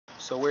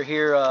So we're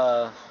here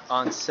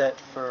on set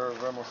for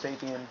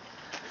Vermosapien.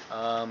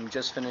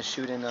 Just finished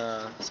shooting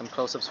some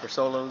close-ups for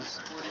solos.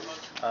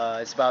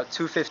 It's about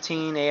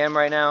 2:15 a.m.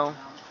 right now.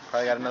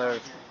 Probably got another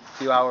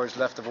few hours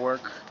left of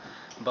work,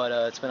 but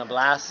it's been a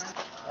blast.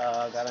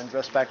 Got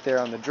undressed back there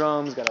on the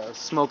drums, got a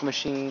smoke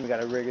machine,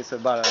 got a rig. It's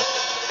about a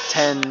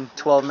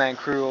 10-12 man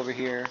crew over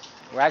here.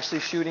 We're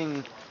actually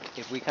shooting,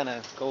 if we kind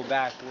of go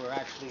back, we're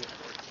actually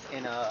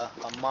in a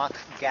mock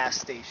gas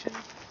station,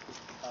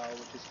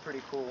 which is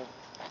pretty cool.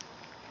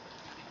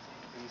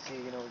 You see,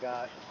 we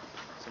got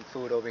some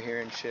food over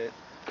here and shit.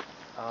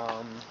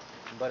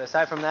 But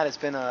aside from that, it's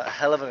been a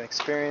hell of an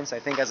experience. I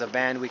think as a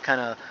band, we kind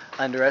of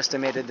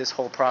underestimated this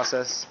whole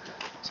process,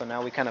 so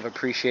now we kind of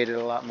appreciate it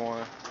a lot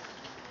more.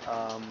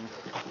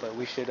 But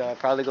we should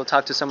probably go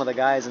talk to some of the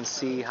guys and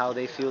see how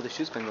they feel the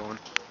shoot's been going.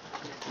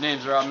 My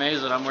name's Rob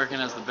Mason. I'm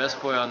working as the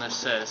best boy on this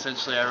set.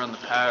 Essentially, I run the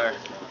power,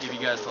 give you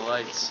guys the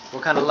lights.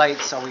 What kind of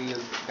lights are we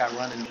got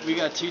running? We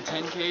got two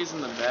 10Ks in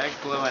the back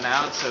blowing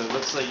out, so it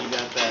looks like you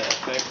got that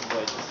effect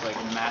of just like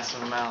a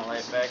massive amount of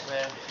light back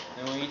there.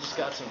 And we just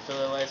got some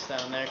filler lights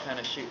down there, kind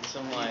of shooting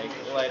some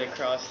light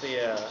across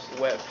the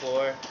wet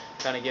floor,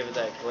 kind of give it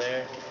that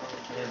glare.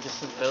 And just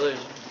some fillers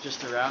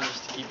just around,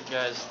 just to keep you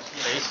guys'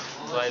 face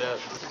light up.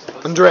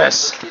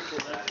 Undress.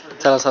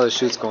 Tell us how the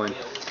shoot's going.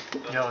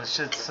 Yo, this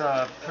shit's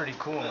pretty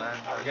cool, man.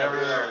 I've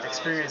never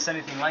experienced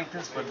anything like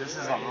this, but this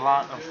is a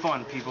lot of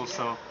fun, people.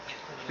 So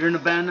if you're in a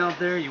band out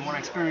there, you want to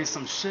experience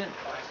some shit,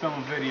 film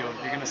a video.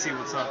 You're gonna see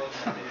what's up.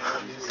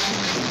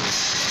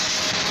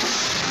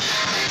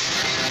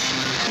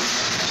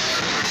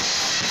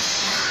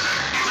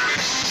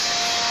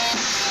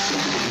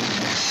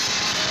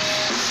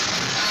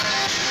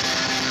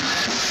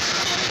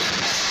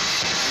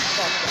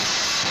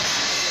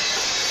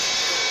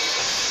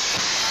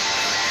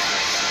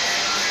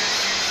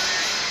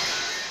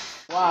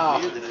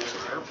 Wow.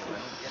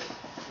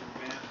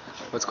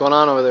 What's going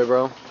on over there,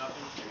 bro?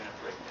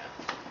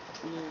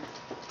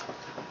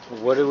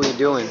 What are we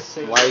doing?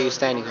 Why are you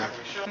standing here?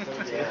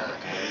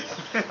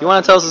 You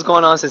want to tell us what's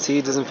going on since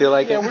he doesn't feel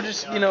like it? Yeah, we're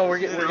just, we're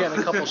getting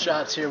a couple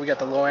shots here. We got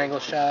the low angle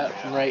shot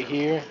from right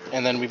here,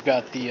 and then we've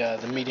got the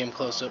medium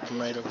close up from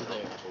right over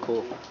there.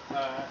 Cool.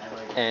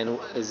 And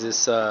is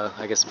this,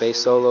 I guess, bass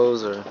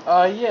solos or?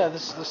 Yeah,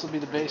 this will be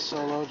the bass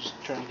solo. Just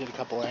trying to get a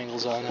couple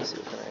angles on it. See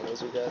what kind of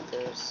angles we got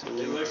there.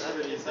 Sweet.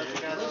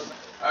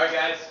 All right,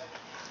 guys.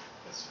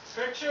 Let's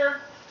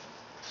picture.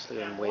 Just let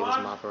him wave his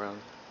mop around.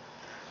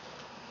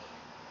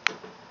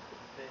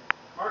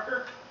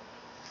 Marker.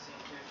 Scene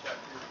 2, shot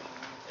 2,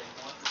 take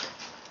 1.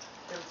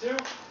 Take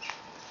 2.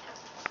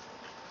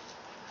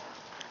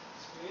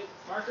 Sweet.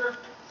 Marker.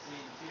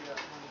 Scene 2, shot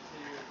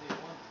 22, take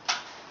 1.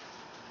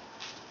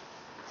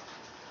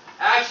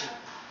 Action.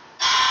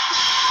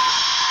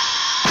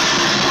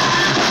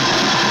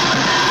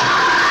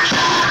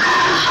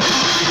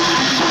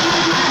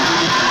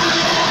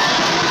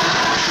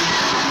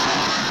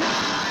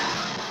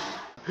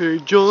 Hey,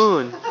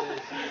 John.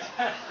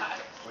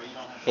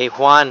 Hey,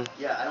 Juan.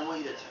 Yeah, I don't want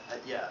you to.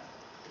 Yeah.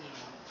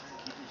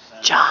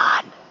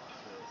 John.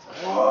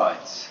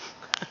 What?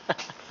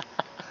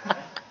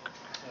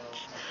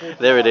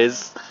 There it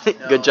is.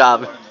 Good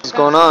job. What's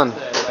going on?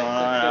 What's going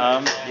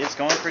on? It's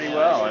going pretty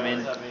well. I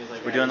mean,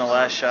 we're doing the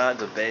last shot,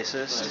 the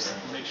bassist.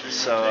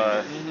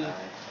 So,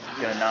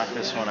 gonna knock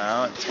this one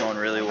out. It's going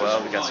really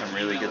well. We got some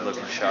really good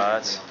looking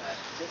shots.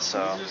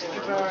 So,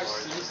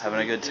 having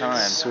a good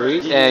time.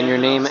 Sweet. And your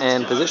name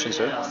and position,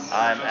 sir?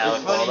 I'm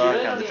Alec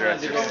Baldock. I'm the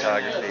director of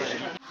photography.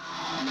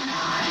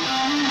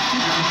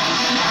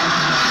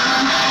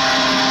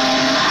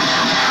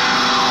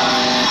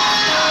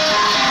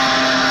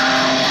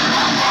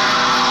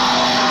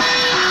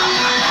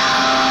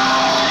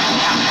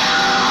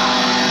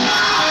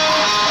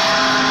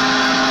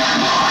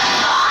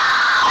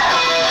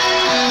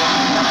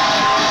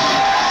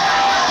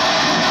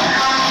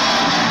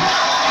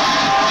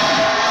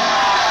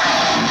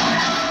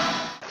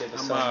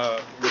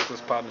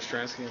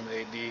 I'm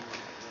the AD,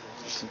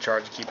 just in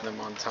charge of keeping them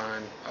on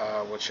time,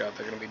 what shot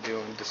they're going to be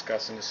doing,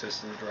 discussing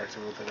assistant director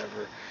with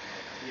whatever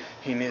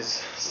he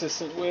needs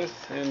assistant with,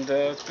 and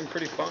it's been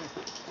pretty fun.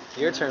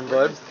 Your turn,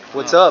 bud.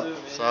 What's up?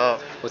 What's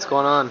up? What's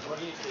going on?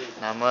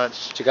 Not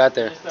much. What you got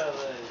there?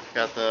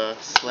 Got the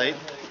slate.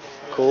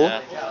 Cool.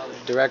 Yeah.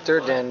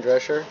 Director, Dan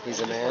Drescher. He's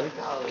a man.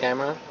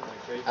 Camera,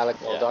 Alec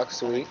Baldock.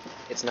 Sweet.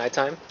 It's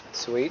nighttime.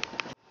 Sweet.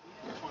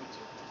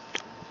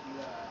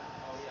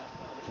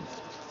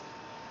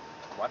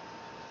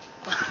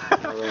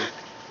 So we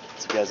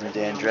guys, I'm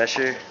Dan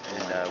Drescher,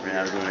 and we're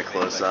now doing a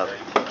close-up.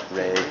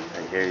 Ray,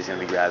 right here, he's going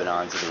to be grabbing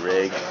onto the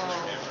rig,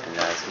 and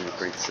it's going to be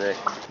pretty sick.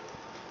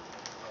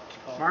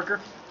 Marker.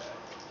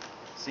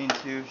 Scene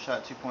 2,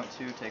 shot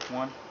 2.2, take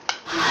 1.